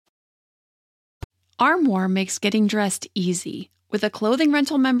Armoire makes getting dressed easy. With a clothing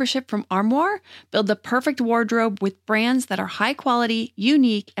rental membership from Armoire, build the perfect wardrobe with brands that are high quality,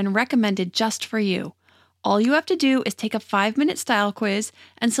 unique, and recommended just for you. All you have to do is take a 5-minute style quiz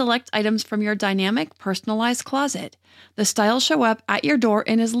and select items from your dynamic, personalized closet. The styles show up at your door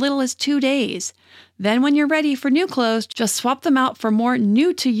in as little as 2 days. Then when you're ready for new clothes, just swap them out for more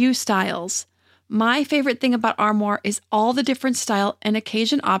new-to-you styles. My favorite thing about Armoire is all the different style and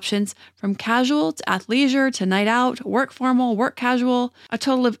occasion options, from casual to athleisure to night out, work formal, work casual, a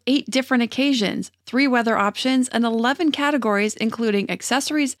total of 8 different occasions, 3 weather options, and 11 categories including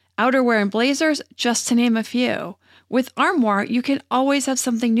accessories, outerwear, and blazers, just to name a few. With Armoire, you can always have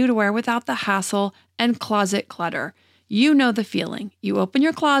something new to wear without the hassle and closet clutter. You know the feeling. You open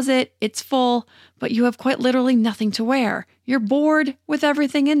your closet, it's full, but you have quite literally nothing to wear. You're bored with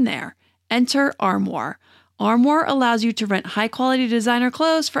everything in there. Enter Armoire. Armoire allows you to rent high-quality designer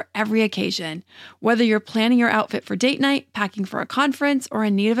clothes for every occasion. Whether you're planning your outfit for date night, packing for a conference, or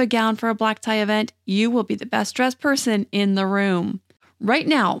in need of a gown for a black tie event, you will be the best-dressed person in the room. Right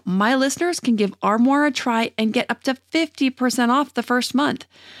now, my listeners can give Armoire a try and get up to 50% off the first month.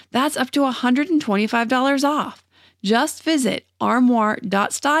 That's up to $125 off. Just visit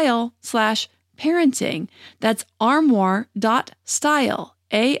armoire.style/parenting. That's armoire.style.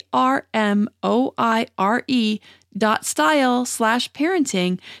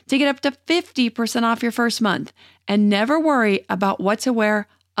 ARMOIRE.style/parenting to get up to 50% off your first month and never worry about what to wear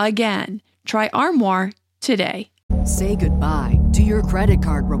again. Try Armoire today. Say goodbye to your credit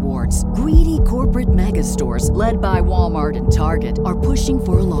card rewards. Greedy corporate mega stores, led by Walmart and Target, are pushing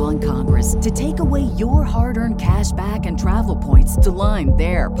for a law in Congress to take away your hard-earned cash back and travel points to line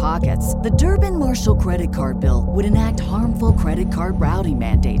their pockets. The Durbin-Marshall credit card bill would enact harmful credit card routing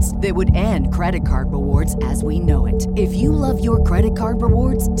mandates that would end credit card rewards as we know it. If you love your credit card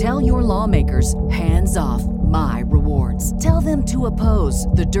rewards, tell your lawmakers, hands off my rewards. Tell them to oppose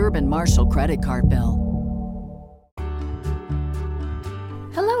the Durbin-Marshall credit card bill.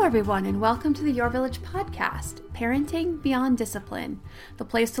 Hello, everyone, and welcome to the Your Village podcast, Parenting Beyond Discipline, the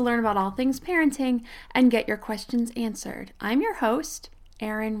place to learn about all things parenting and get your questions answered. I'm your host,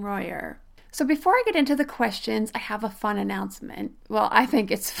 Erin Royer. So before I get into the questions, I have a fun announcement. Well, I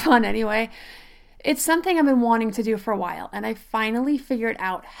think it's fun anyway. It's something I've been wanting to do for a while, and I finally figured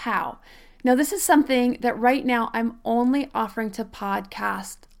out how. Now, this is something that right now I'm only offering to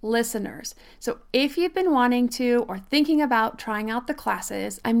podcast listeners. So if you've been wanting to or thinking about trying out the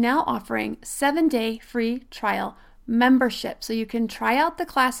classes, I'm now offering 7-day free trial membership. So you can try out the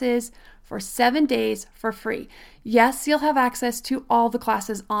classes for 7 days for free. Yes, you'll have access to all the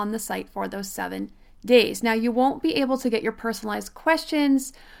classes on the site for those 7 days. Now, you won't be able to get your personalized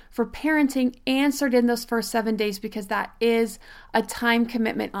questions for parenting answered in those first 7 days because that is a time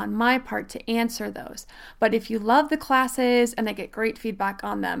commitment on my part to answer those. But if you love the classes, and I get great feedback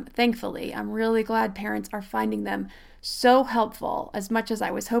on them, thankfully, I'm really glad parents are finding them so helpful, as much as I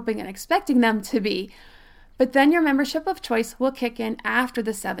was hoping and expecting them to be. But then your membership of choice will kick in after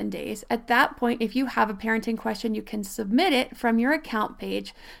the 7 days. At that point, if you have a parenting question, you can submit it from your account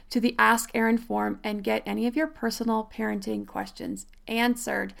page to the Ask Erin form and get any of your personal parenting questions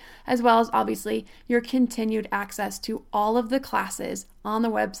answered, as well as obviously your continued access to all of the classes on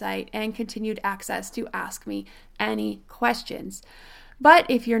the website and continued access to ask me any questions. But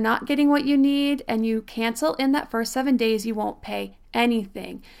if you're not getting what you need and you cancel in that first 7 days, you won't pay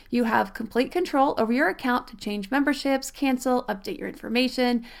anything. You have complete control over your account to change memberships, cancel, update your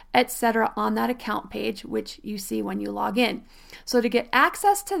information, etc. on that account page, which you see when you log in. So to get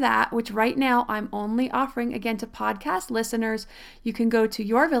access to that, which right now I'm only offering again to podcast listeners, you can go to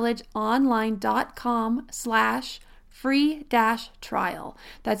yourvillageonline.com/free-trial.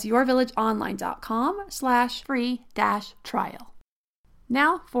 That's yourvillageonline.com/free-trial.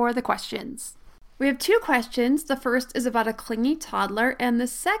 Now for the questions. We have 2 questions. The first is about a clingy toddler, and the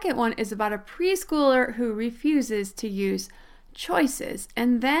second one is about a preschooler who refuses to use choices.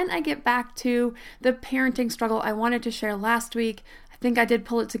 And then I get back to the parenting struggle I wanted to share last week. I think I did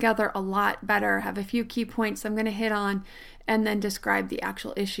pull it together a lot better, have a few key points I'm going to hit on, and then describe the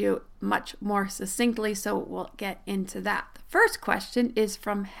actual issue much more succinctly, so we'll get into that. The first question is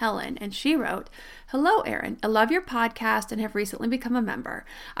from Helen, and she wrote, "Hello, Erin. I love your podcast and have recently become a member.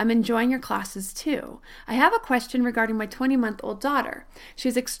 I'm enjoying your classes too. I have a question regarding my 20-month-old daughter.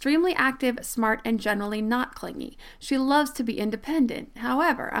 She's extremely active, smart, and generally not clingy. She loves to be independent.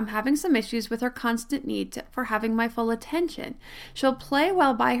 However, I'm having some issues with her constant need for having my full attention. She'll play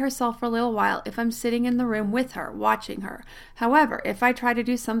well by herself for a little while if I'm sitting in the room with her, watching her. However, if I try to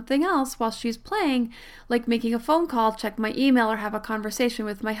do something else while she's playing, like making a phone call, check my email, or have a conversation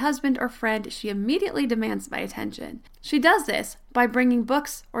with my husband or friend, she immediately demands my attention. She does this by bringing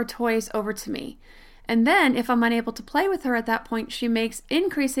books or toys over to me. And then, if I'm unable to play with her at that point, she makes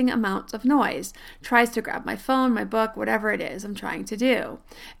increasing amounts of noise, tries to grab my phone, my book, whatever it is I'm trying to do.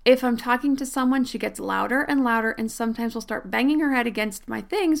 If I'm talking to someone, she gets louder and louder, and sometimes will start banging her head against my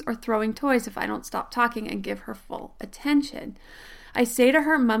things or throwing toys if I don't stop talking and give her full attention. I say to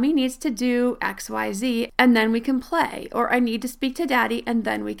her, Mommy needs to do XYZ and then we can play, or I need to speak to Daddy and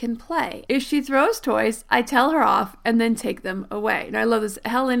then we can play. If she throws toys, I tell her off and then take them away. And I love this.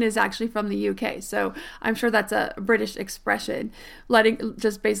 Helen is actually from the UK, so I'm sure that's a British expression,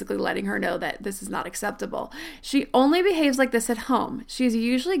 basically letting her know that this is not acceptable. She only behaves like this at home. She's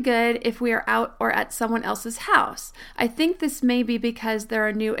usually good if we are out or at someone else's house. I think this may be because there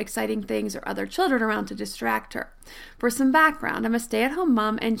are new exciting things or other children around to distract her. For some background, I'm a stay-at-home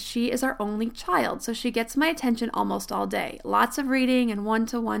mom and she is our only child, so she gets my attention almost all day. Lots of reading and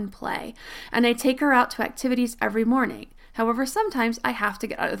one-to-one play. And I take her out to activities every morning. However, sometimes I have to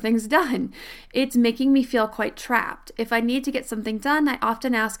get other things done. It's making me feel quite trapped. If I need to get something done, I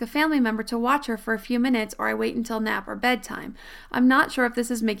often ask a family member to watch her for a few minutes, or I wait until nap or bedtime. I'm not sure if this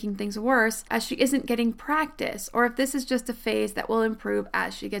is making things worse as she isn't getting practice, or if this is just a phase that will improve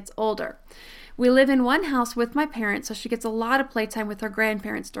as she gets older. We live in one house with my parents, so she gets a lot of playtime with her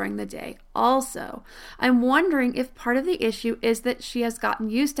grandparents during the day. Also, I'm wondering if part of the issue is that she has gotten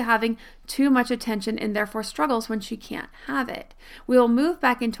used to having too much attention and therefore struggles when she can't have it. We will move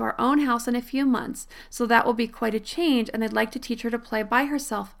back into our own house in a few months, so that will be quite a change, and I'd like to teach her to play by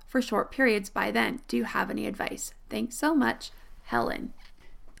herself for short periods by then. Do you have any advice? Thanks so much, Helen.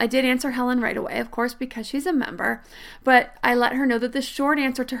 I did answer Helen right away, of course, because she's a member, but I let her know that the short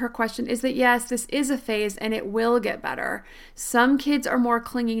answer to her question is that yes, this is a phase and it will get better. Some kids are more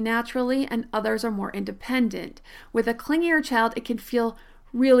clingy naturally and others are more independent. With a clingier child, it can feel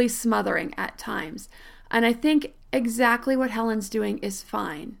really smothering at times. And I think exactly what Helen's doing is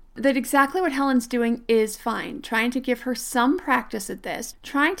fine. Trying to give her some practice at this,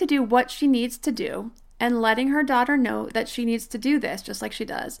 trying to do what she needs to do, and letting her daughter know that she needs to do this just like she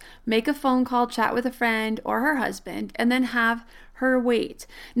does. Make a phone call, chat with a friend or her husband, and then have her wait.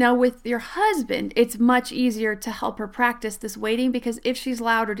 Now with your husband, it's much easier to help her practice this waiting because if she's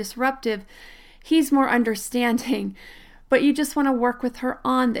loud or disruptive, he's more understanding. But you just want to work with her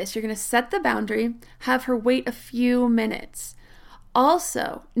on this. You're going to set the boundary, have her wait a few minutes.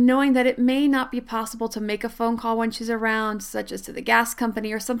 Also, knowing that it may not be possible to make a phone call when she's around, such as to the gas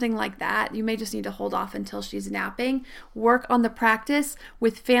company or something like that. You may just need to hold off until she's napping. Work on the practice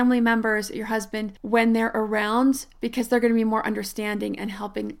with family members, your husband, when they're around, because they're going to be more understanding and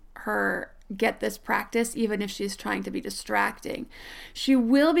helping her get this practice, even if she's trying to be distracting. She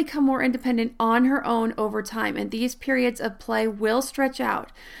will become more independent on her own over time, and these periods of play will stretch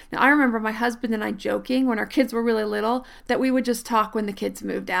out. Now, I remember my husband and I joking when our kids were really little that we would just talk when the kids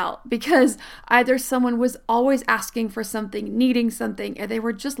moved out because either someone was always asking for something, needing something, or they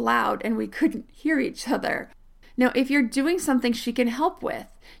were just loud and we couldn't hear each other. Now, if you're doing something she can help with,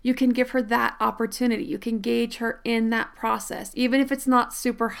 you can give her that opportunity. You can gauge her in that process, even if it's not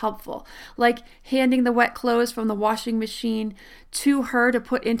super helpful, like handing the wet clothes from the washing machine to her to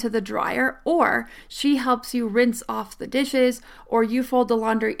put into the dryer, or she helps you rinse off the dishes, or you fold the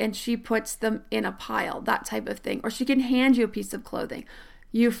laundry and she puts them in a pile, that type of thing. Or she can hand you a piece of clothing.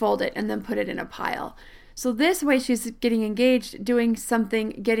 You fold it and then put it in a pile. So this way she's getting engaged, doing something,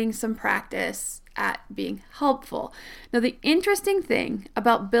 getting some practice at being helpful. Now, the interesting thing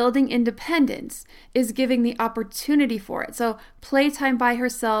about building independence is giving the opportunity for it. So playtime by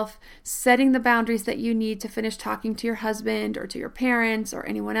herself, setting the boundaries that you need to finish talking to your husband or to your parents or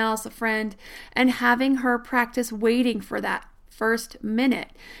anyone else, a friend, and having her practice waiting for that first minute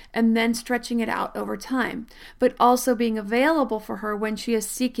and then stretching it out over time, but also being available for her when she is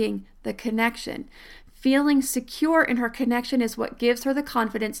seeking the connection. Feeling secure in her connection is what gives her the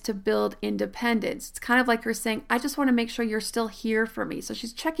confidence to build independence. It's kind of like her saying, I just want to make sure you're still here for me. So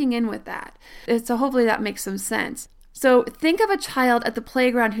she's checking in with that. So hopefully that makes some sense. So think of a child at the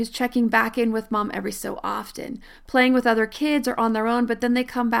playground who's checking back in with mom every so often, playing with other kids or on their own, but then they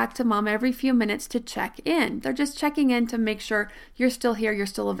come back to mom every few minutes to check in. They're just checking in to make sure you're still here, you're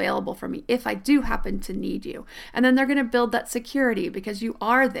still available for me if I do happen to need you. And then they're going to build that security because you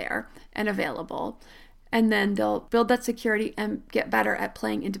are there and available. And then they'll build that security and get better at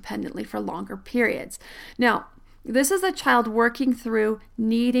playing independently for longer periods. Now, This is a child working through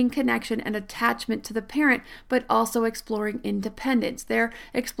needing connection and attachment to the parent, but also exploring independence. They're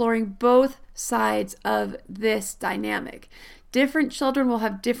exploring both sides of this dynamic. Different children will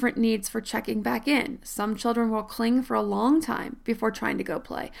have different needs for checking back in. Some children will cling for a long time before trying to go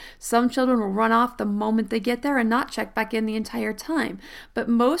play. Some children will run off the moment they get there and not check back in the entire time. But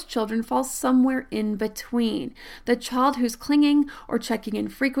most children fall somewhere in between. The child who's clinging or checking in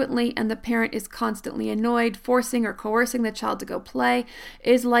frequently and the parent is constantly annoyed, forcing or coercing the child to go play,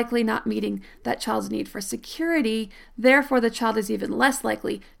 is likely not meeting that child's need for security. Therefore, the child is even less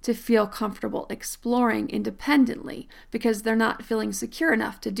likely to feel comfortable exploring independently because they're not feeling secure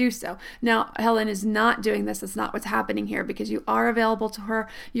enough to do so. Now, Helen is not doing this. That's not what's happening here, because you are available to her.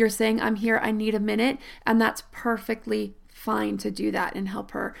 You're saying, I'm here, I need a minute, and that's perfectly fine to do that and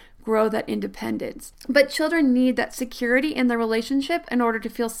help her grow that independence. But children need that security in the relationship in order to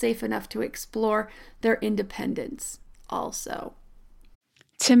feel safe enough to explore their independence also.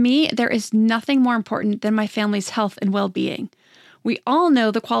 To me, there is nothing more important than my family's health and well-being. We all know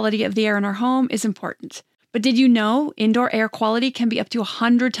the quality of the air in our home is important. But did you know indoor air quality can be up to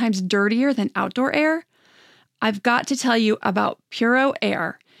 100 times dirtier than outdoor air? I've got to tell you about Puro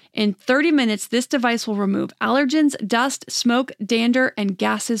Air. In 30 minutes, this device will remove allergens, dust, smoke, dander, and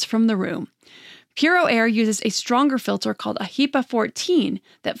gases from the room. Puro Air uses a stronger filter called a HEPA 14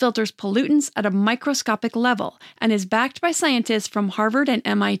 that filters pollutants at a microscopic level and is backed by scientists from Harvard and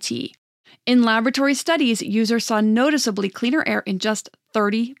MIT. In laboratory studies, users saw noticeably cleaner air in just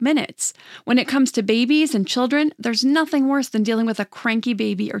 30 minutes. When it comes to babies and children, there's nothing worse than dealing with a cranky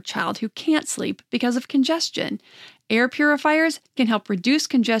baby or child who can't sleep because of congestion. Air purifiers can help reduce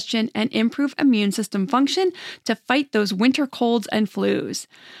congestion and improve immune system function to fight those winter colds and flus.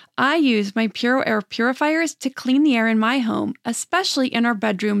 I use my Puro Air purifiers to clean the air in my home, especially in our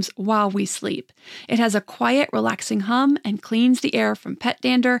bedrooms while we sleep. It has a quiet, relaxing hum and cleans the air from pet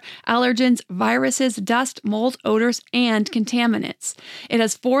dander, allergens, viruses, dust, mold, odors, and contaminants. It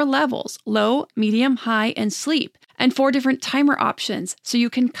has 4 levels: low, medium, high, and sleep, and 4 different timer options, so you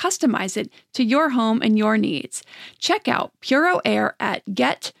can customize it to your home and your needs. Check out Puro Air at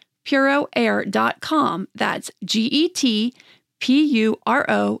getpuroair.com. That's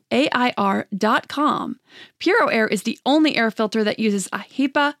GETPUROAIR.com. Puro Air is the only air filter that uses a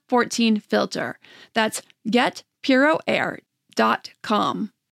HEPA 14 filter. That's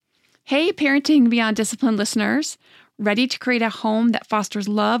getpuroair.com. Hey, Parenting Beyond Discipline listeners. Ready to create a home that fosters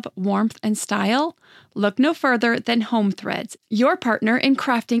love, warmth, and style? Look no further than Home Threads, your partner in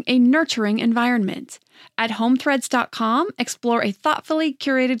crafting a nurturing environment. At homethreads.com, explore a thoughtfully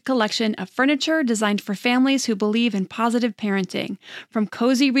curated collection of furniture designed for families who believe in positive parenting. From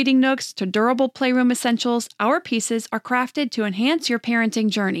cozy reading nooks to durable playroom essentials, our pieces are crafted to enhance your parenting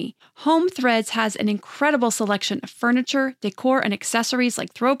journey. Home Threads has an incredible selection of furniture, decor, and accessories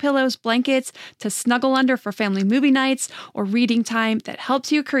like throw pillows, blankets, to snuggle under for family movie nights or reading time that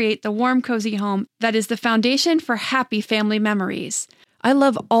helps you create the warm, cozy home that is the foundation for happy family memories. I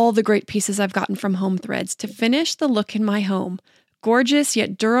love all the great pieces I've gotten from Home Threads to finish the look in my home. Gorgeous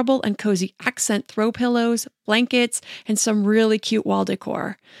yet durable and cozy accent throw pillows, blankets, and some really cute wall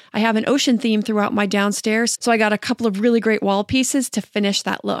decor. I have an ocean theme throughout my downstairs, so I got a couple of really great wall pieces to finish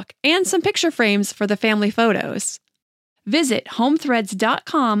that look, and some picture frames for the family photos. Visit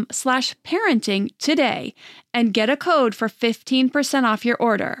homethreads.com/parenting today and get a code for 15% off your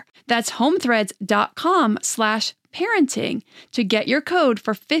order. That's homethreads.com/parenting to get your code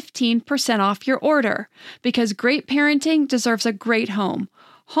for 15% off your order, because great parenting deserves a great home.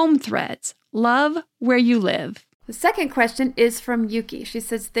 Home Threads. Love where you live. The second question is from Yuki. She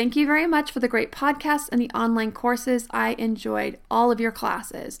says, thank you very much for the great podcast and the online courses. I enjoyed all of your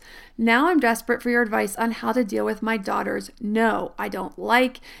classes. Now I'm desperate for your advice on how to deal with my daughter's no, I don't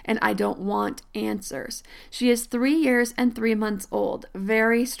like, and I don't want answers. She is 3 years and 3 months old.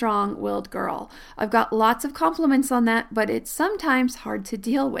 Very strong-willed girl. I've got lots of compliments on that, but it's sometimes hard to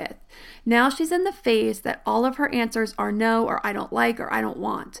deal with. Now she's in the phase that all of her answers are no, or I don't like, or I don't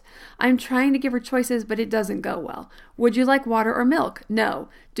want. I'm trying to give her choices, but it doesn't go well. Would you like water or milk? No.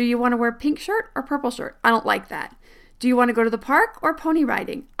 Do you want to wear pink shirt or purple shirt? I don't like that. Do you want to go to the park or pony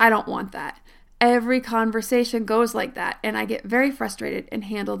riding? I don't want that. Every conversation goes like that, and I get very frustrated and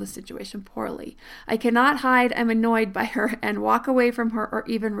handle the situation poorly. I cannot hide I'm annoyed by her and walk away from her or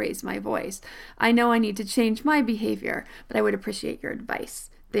even raise my voice. I know I need to change my behavior, but I would appreciate your advice.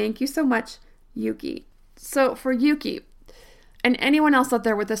 Thank you so much, Yuki. So for Yuki, and anyone else out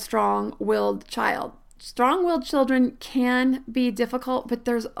there with a strong-willed child, strong-willed children can be difficult, but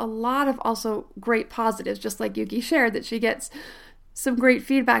there's a lot of also great positives, just like Yuki shared, that she gets some great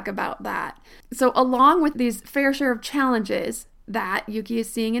feedback about that. So along with these fair share of challenges that Yuki is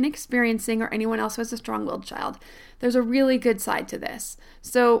seeing and experiencing, or anyone else who has a strong-willed child, there's a really good side to this.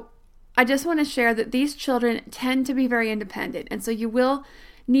 So I just want to share that these children tend to be very independent, and so you will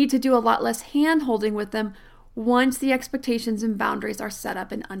need to do a lot less hand-holding with them once the expectations and boundaries are set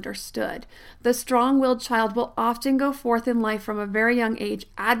up and understood. The strong-willed child will often go forth in life from a very young age,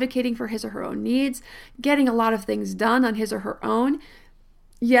 advocating for his or her own needs, getting a lot of things done on his or her own.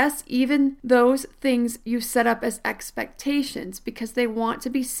 Yes, even those things you set up as expectations because they want to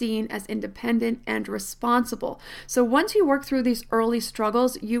be seen as independent and responsible. So once you work through these early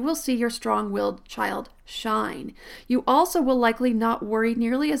struggles, you will see your strong-willed child shine. You also will likely not worry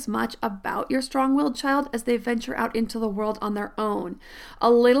nearly as much about your strong-willed child as they venture out into the world on their own.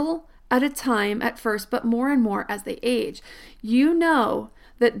 A little at a time at first, but more and more as they age. You know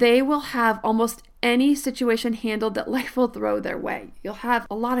that they will have almost any situation handled that life will throw their way. You'll have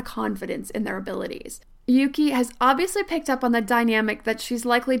a lot of confidence in their abilities. Yuki has obviously picked up on the dynamic that she's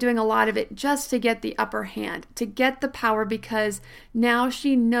likely doing a lot of it just to get the upper hand, to get the power, because now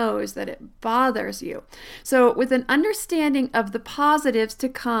she knows that it bothers you. So with an understanding of the positives to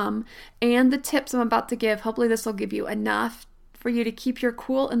come and the tips I'm about to give, hopefully this will give you enough for you to keep your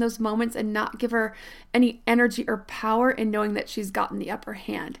cool in those moments and not give her any energy or power in knowing that she's gotten the upper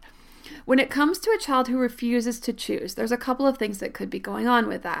hand. When it comes to a child who refuses to choose, there's a couple of things that could be going on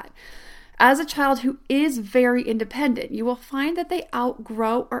with that. As a child who is very independent, you will find that they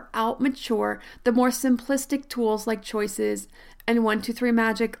outgrow or outmature the more simplistic tools like choices and 1, 2, 3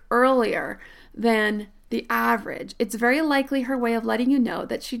 magic earlier than the average. It's very likely her way of letting you know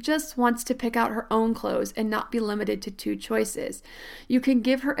that she just wants to pick out her own clothes and not be limited to 2 choices. You can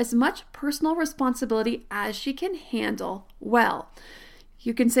give her as much personal responsibility as she can handle well.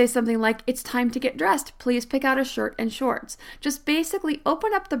 You can say something like, "It's time to get dressed. Please pick out a shirt and shorts." Just basically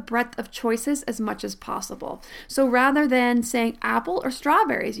open up the breadth of choices as much as possible. So rather than saying apple or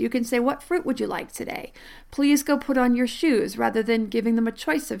strawberries, you can say, "What fruit would you like today? Please go put on your shoes," rather than giving them a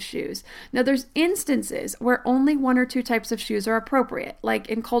choice of shoes. Now there's instances where only 1 or 2 types of shoes are appropriate. Like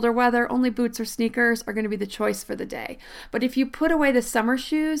in colder weather, only boots or sneakers are going to be the choice for the day. But if you put away the summer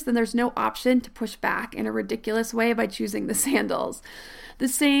shoes, then there's no option to push back in a ridiculous way by choosing the sandals. The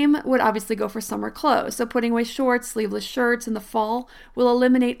same would obviously go for summer clothes. So putting away shorts, sleeveless shirts in the fall will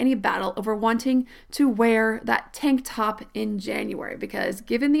eliminate any battle over wanting to wear that tank top in January, because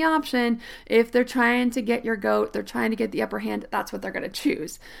given the option, if they're trying to get your goat, they're trying to get the upper hand, that's what they're going to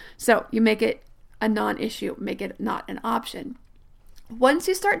choose. So you make it a non-issue, make it not an option. Once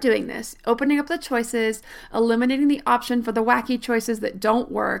you start doing this, opening up the choices, eliminating the option for the wacky choices that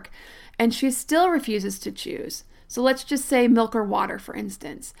don't work, and she still refuses to choose. So let's just say milk or water, for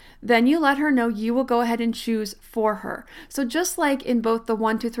instance. Then you let her know you will go ahead and choose for her. So just like in both the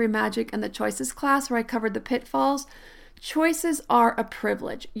 1, 2, 3 magic and the choices class where I covered the pitfalls, choices are a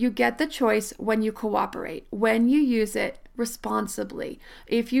privilege. You get the choice when you cooperate, when you use it responsibly.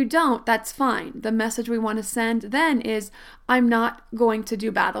 If you don't, that's fine. The message we want to send then is, I'm not going to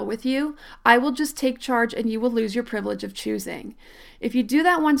do battle with you. I will just take charge and you will lose your privilege of choosing. If you do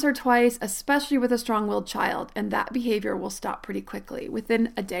that once or twice, especially with a strong-willed child, and that behavior will stop pretty quickly,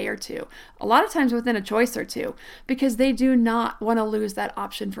 within a day or 2. A lot of times within a choice or 2, because they do not want to lose that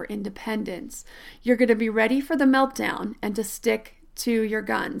option for independence. You're going to be ready for the meltdown and to stick to your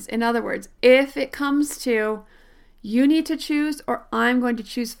guns. In other words, if it comes to you need to choose or I'm going to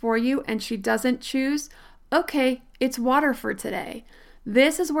choose for you and she doesn't choose, okay, it's water for today.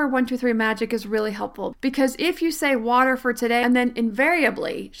 This is where 1, 2, 3 magic is really helpful, because if you say water for today and then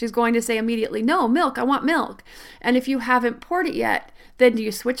invariably she's going to say immediately, no, milk, I want milk. And if you haven't poured it yet, then do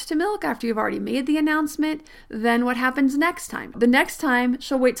you switch to milk after you've already made the announcement? Then what happens next time? The next time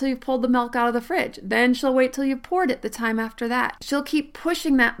she'll wait till you've pulled the milk out of the fridge. Then she'll wait till you've poured it the time after that. She'll keep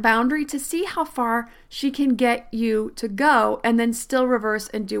pushing that boundary to see how far she can get you to go and then still reverse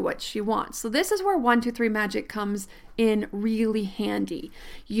and do what she wants. So this is where 1, 2, 3 magic comes in really handy.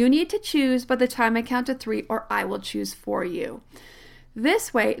 You need to choose by the time I count to 3 or I will choose for you.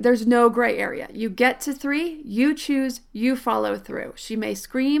 This way, there's no gray area. You get to 3, you choose, you follow through. She may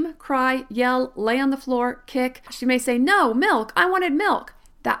scream, cry, yell, lay on the floor, kick. She may say, no, milk, I wanted milk.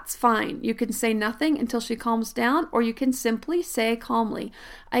 That's fine. You can say nothing until she calms down, or you can simply say calmly,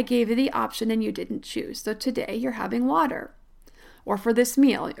 I gave you the option and you didn't choose. So today you're having water, or for this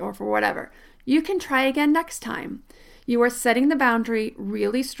meal, or for whatever. You can try again next time. You are setting the boundary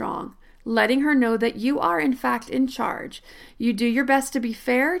really strong, letting her know that you are in fact in charge. You do your best to be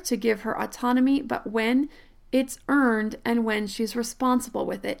fair, to give her autonomy, but when it's earned and when she's responsible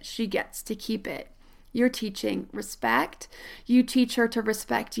with it, she gets to keep it. You're teaching respect. You teach her to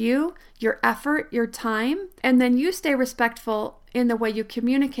respect you, your effort, your time, and then you stay respectful in the way you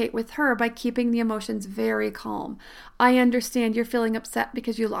communicate with her by keeping the emotions very calm. I understand you're feeling upset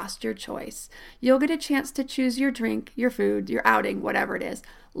because you lost your choice. You'll get a chance to choose your drink, your food, your outing, whatever it is,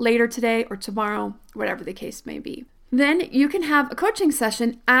 later today or tomorrow, whatever the case may be. Then you can have a coaching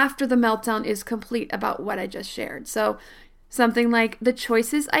session after the meltdown is complete about what I just shared. So something like, the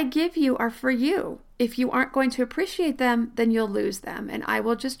choices I give you are for you. If you aren't going to appreciate them, then you'll lose them, and I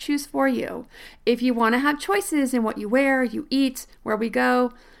will just choose for you. If you want to have choices in what you wear, you eat, where we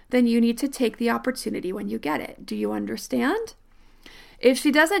go, then you need to take the opportunity when you get it. Do you understand? If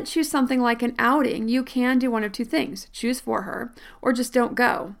she doesn't choose something like an outing, you can do one of two things. Choose for her, or just don't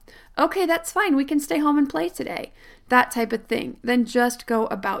go. Okay, that's fine. We can stay home and play today. That type of thing. Then just go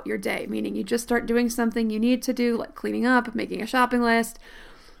about your day, meaning you just start doing something you need to do, like cleaning up, making a shopping list,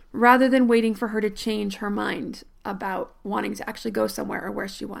 rather than waiting for her to change her mind about wanting to actually go somewhere or where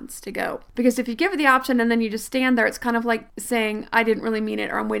she wants to go. Because if you give her the option and then you just stand there, it's kind of like saying, I didn't really mean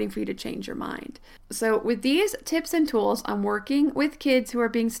it, or I'm waiting for you to change your mind. So with these tips and tools, I'm working with kids who are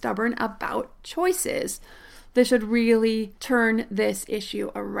being stubborn about choices. This should really turn this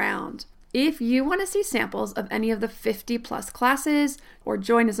issue around. If you want to see samples of any of the 50 plus classes or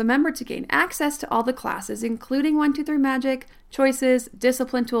join as a member to gain access to all the classes, including 1, 2, 3 Magic, Choices,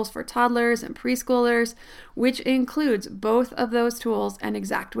 Discipline Tools for Toddlers and Preschoolers, which includes both of those tools and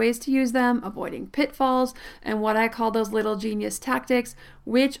exact ways to use them, avoiding pitfalls, and what I call those little genius tactics,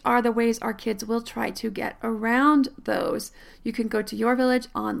 which are the ways our kids will try to get around those, you can go to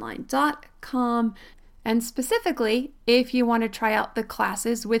yourvillageonline.com. And specifically, if you want to try out the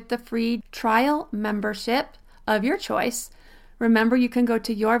classes with the free trial membership of your choice, remember you can go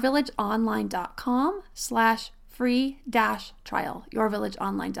to yourvillageonline.com/free-trial,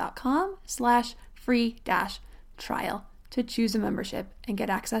 yourvillageonline.com/free-trial to choose a membership and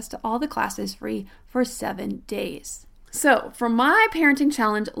get access to all the classes free for 7 days. So for my parenting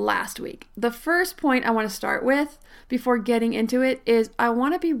challenge last week, the first point I want to start with before getting into it is I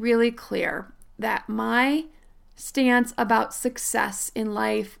want to be really clear that my stance about success in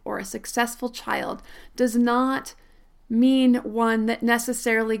life or a successful child does not mean one that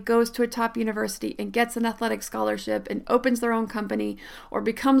necessarily goes to a top university and gets an athletic scholarship and opens their own company or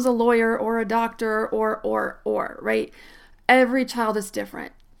becomes a lawyer or a doctor or, right? Every child is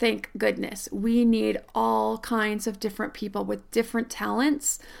different. Thank goodness. We need all kinds of different people with different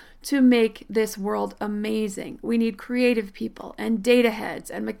talents to make this world amazing. We need creative people and data heads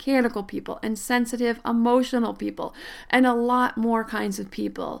and mechanical people and sensitive, emotional people and a lot more kinds of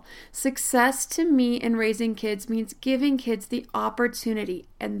people. Success to me in raising kids means giving kids the opportunity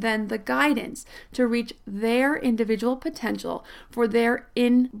and then the guidance to reach their individual potential for their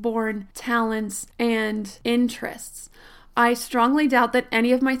inborn talents and interests. I strongly doubt that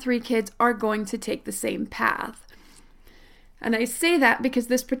any of my 3 kids are going to take the same path. And I say that because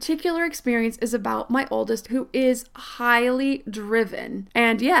this particular experience is about my oldest, who is highly driven.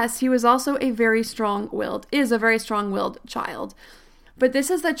 And yes, he was also is a very strong-willed child. But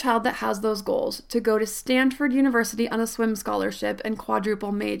this is the child that has those goals: to go to Stanford University on a swim scholarship and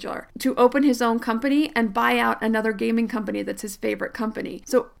quadruple major, to open his own company and buy out another gaming company that's his favorite company.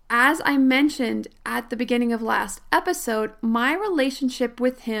 So as I mentioned at the beginning of last episode, my relationship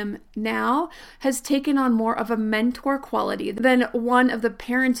with him now has taken on more of a mentor quality than one of the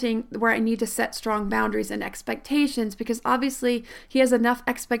parenting where I need to set strong boundaries and expectations, because obviously he has enough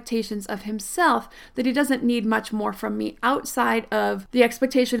expectations of himself that he doesn't need much more from me outside of the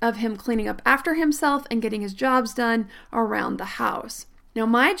expectation of him cleaning up after himself and getting his jobs done around the house. Now,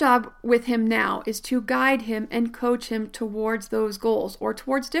 my job with him now is to guide him and coach him towards those goals, or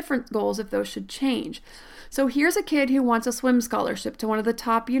towards different goals if those should change. So here's a kid who wants a swim scholarship to one of the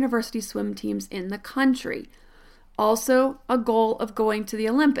top university swim teams in the country. Also, a goal of going to the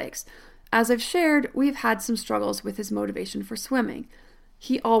Olympics. As I've shared, we've had some struggles with his motivation for swimming.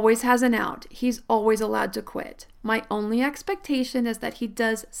 He always has an out. He's always allowed to quit. My only expectation is that he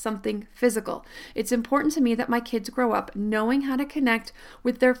does something physical. It's important to me that my kids grow up knowing how to connect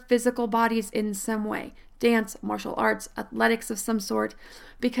with their physical bodies in some way. Dance, martial arts, athletics of some sort,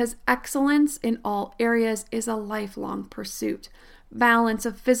 because excellence in all areas is a lifelong pursuit. Balance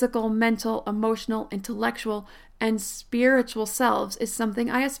of physical, mental, emotional, intellectual, and spiritual selves is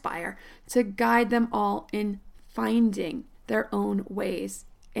something I aspire to guide them all in finding their own ways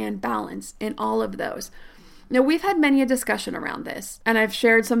and balance in all of those. Now, we've had many a discussion around this, and I've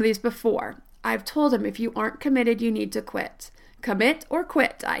shared some of these before. I've told him, if you aren't committed, you need to quit. Commit or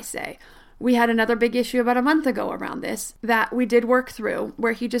quit, I say. We had another big issue about a month ago around this that we did work through,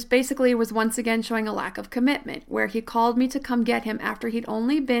 where he just basically was once again showing a lack of commitment, where he called me to come get him after he'd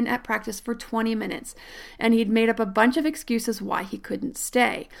only been at practice for 20 minutes, and he'd made up a bunch of excuses why he couldn't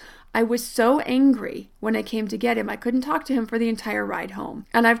stay. I was so angry when I came to get him, I couldn't talk to him for the entire ride home.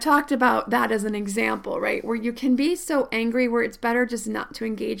 And I've talked about that as an example, right? Where you can be so angry where it's better just not to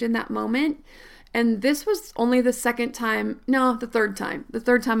engage in that moment. And this was only the third time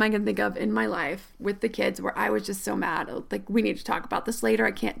I can think of in my life with the kids where I was just so mad. Like, we need to talk about this later.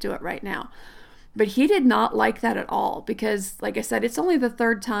 I can't do it right now. But he did not like that at all because, like I said, it's only the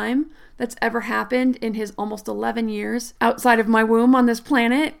third time that's ever happened in his almost 11 years outside of my womb on this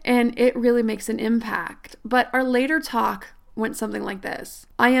planet, and it really makes an impact. But our later talk went something like this.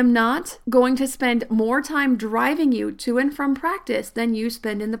 I am not going to spend more time driving you to and from practice than you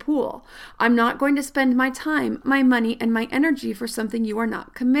spend in the pool. I'm not going to spend my time, my money, and my energy for something you are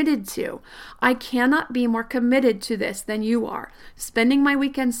not committed to. I cannot be more committed to this than you are. Spending my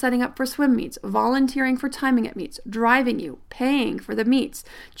weekends setting up for swim meets, volunteering for timing at meets, driving you, paying for the meets,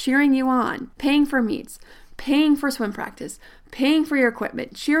 cheering you on, paying for meets, paying for swim practice, paying for your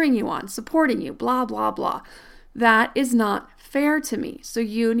equipment, cheering you on, supporting you, blah, blah, blah. That is not fair to me. So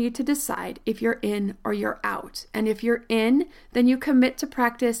you need to decide if you're in or you're out. And if you're in, then you commit to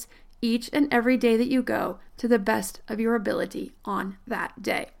practice each and every day that you go to the best of your ability on that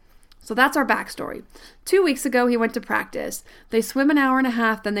day. So that's our backstory. 2 weeks ago, he went to practice. They swim an hour and a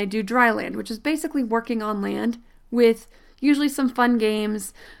half, then they do dry land, which is basically working on land with usually some fun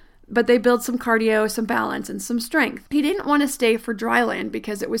games, but they build some cardio, some balance, and some strength. He didn't want to stay for dry land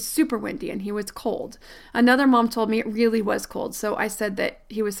because it was super windy and he was cold. Another mom told me it really was cold, so I said that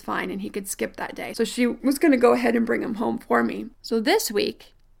he was fine and he could skip that day. So she was going to go ahead and bring him home for me. So this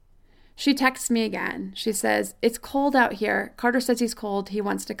week, she texts me again. She says, "It's cold out here. Carter says he's cold. He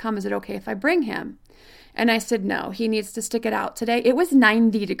wants to come. Is it okay if I bring him?" And I said, no, he needs to stick it out today. It was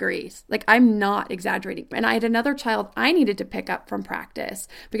 90 degrees. Like, I'm not exaggerating. And I had another child I needed to pick up from practice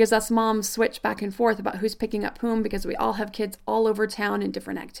because us moms switch back and forth about who's picking up whom because we all have kids all over town in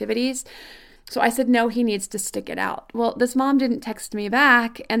different activities. So I said, no, he needs to stick it out. Well, this mom didn't text me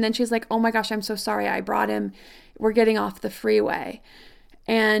back. And then she's like, oh my gosh, I'm so sorry. I brought him. We're getting off the freeway.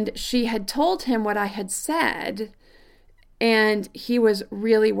 And she had told him what I had said. And he was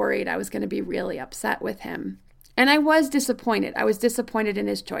really worried I was going to be really upset with him. And I was disappointed. I was disappointed in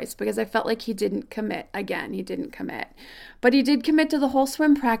his choice because I felt like he didn't commit. Again, he didn't commit. But he did commit to the whole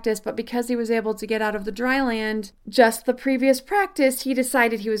swim practice. But because he was able to get out of the dry land just the previous practice, he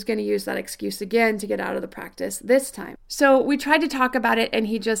decided he was going to use that excuse again to get out of the practice this time. So we tried to talk about it and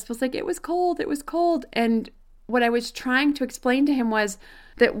he just was like, it was cold. It was cold. And what I was trying to explain to him was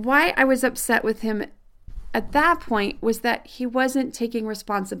that why I was upset with him at that point was that he wasn't taking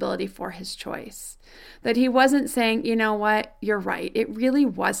responsibility for his choice. That he wasn't saying, you know what, you're right. It really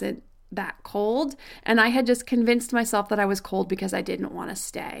wasn't that cold. And I had just convinced myself that I was cold because I didn't want to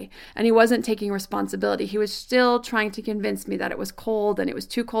stay. And he wasn't taking responsibility. He was still trying to convince me that it was cold and it was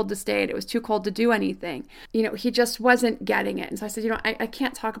too cold to stay and it was too cold to do anything. You know, he just wasn't getting it. And so I said, I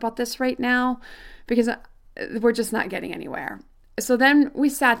can't talk about this right now because we're just not getting anywhere. So then we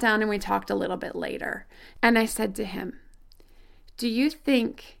sat down and we talked a little bit later. And I said to him, do you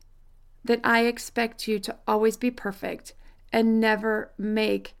think that I expect you to always be perfect and never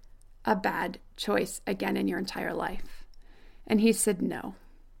make a bad choice again in your entire life? And he said, no.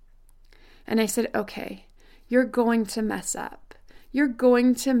 And I said, okay, you're going to mess up. You're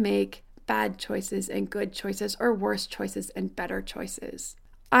going to make bad choices and good choices or worse choices and better choices.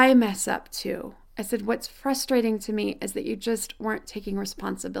 I mess up too. I said, what's frustrating to me is that you just weren't taking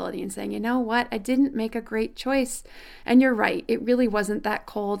responsibility and saying, you know what, I didn't make a great choice. And you're right, it really wasn't that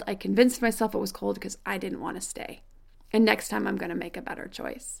cold. I convinced myself it was cold because I didn't want to stay. And next time I'm going to make a better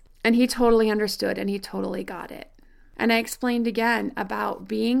choice. And he totally understood and he totally got it. And I explained again about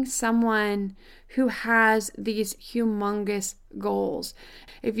being someone who has these humongous goals.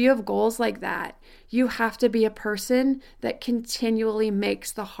 If you have goals like that, you have to be a person that continually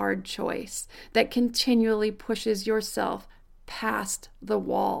makes the hard choice, that continually pushes yourself past the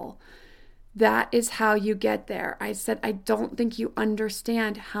wall. That is how you get there. I said, I don't think you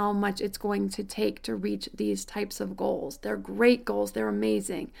understand how much it's going to take to reach these types of goals. They're great goals. They're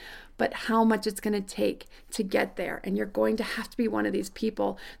amazing. But how much it's going to take to get there. And you're going to have to be one of these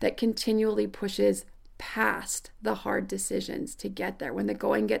people that continually pushes past the hard decisions to get there. When the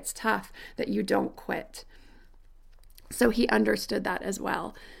going gets tough, that you don't quit. So he understood that as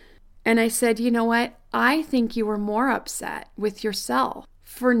well. And I said, you know what? I think you were more upset with yourself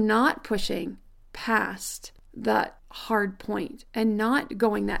for not pushing past the hard point and not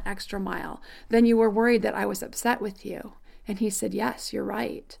going that extra mile, then you were worried that I was upset with you. And he said, yes, you're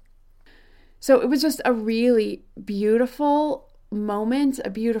right. So it was just a really beautiful moment, a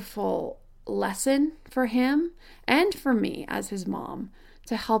beautiful lesson for him and for me as his mom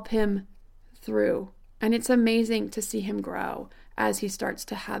to help him through. And it's amazing to see him grow as he starts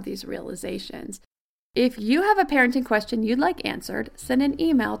to have these realizations. If you have a parenting question you'd like answered, send an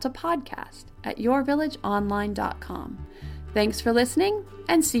email to podcast@yourvillageonline.com. Thanks for listening,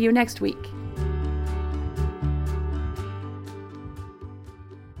 and see you next week.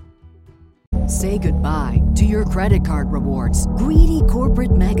 Say goodbye to your credit card rewards. Greedy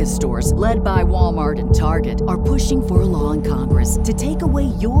corporate mega stores, led by Walmart and Target, are pushing for a law in Congress to take away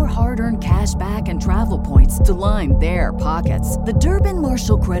your hard-earned cash back and travel points to line their pockets. The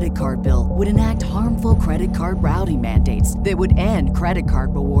Durbin-Marshall credit card bill would enact harmful credit card routing mandates that would end credit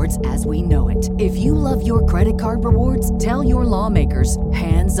card rewards as we know it. If you love your credit card rewards, tell your lawmakers,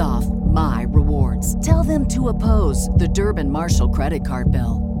 hands off my rewards. Tell them to oppose the Durbin-Marshall credit card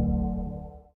bill.